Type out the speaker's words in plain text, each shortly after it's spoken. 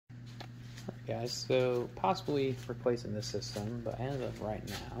guys, so possibly replacing this system, but as of right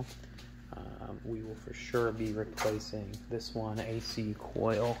now, we will for sure be replacing this one, AC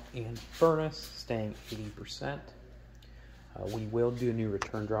coil and furnace, staying 80%. We will do a new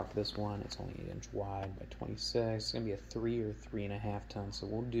return drop for this one. It's only 8 inch wide by 26. It's going to be a 3 or 3.5 ton, so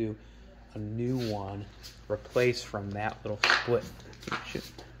we'll do a new one, replace from that little split.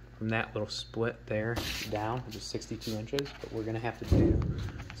 From that little split there down, which is 62 inches, but we're going to have to do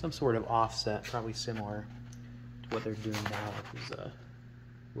some sort of offset, probably similar to what they're doing now, which is a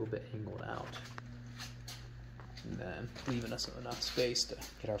little bit angled out. And then leaving us enough space to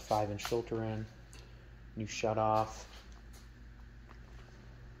get our 5-inch filter in, new shut off,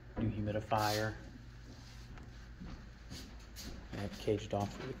 new humidifier, and caged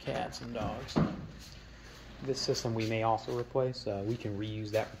off for the cats and dogs. This system we may also replace. We can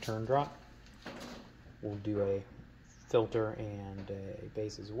reuse that return drop. We'll do a filter and a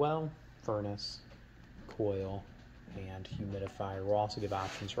base as well, furnace, coil, and humidifier. We'll also give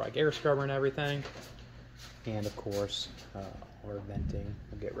options for like air scrubber and everything. And of course, our venting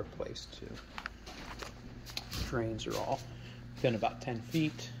will get replaced too. Drains are all within about 10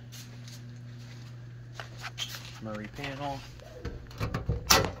 feet. Murray panel.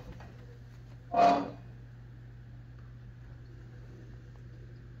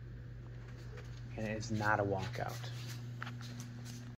 And it is not a walkout.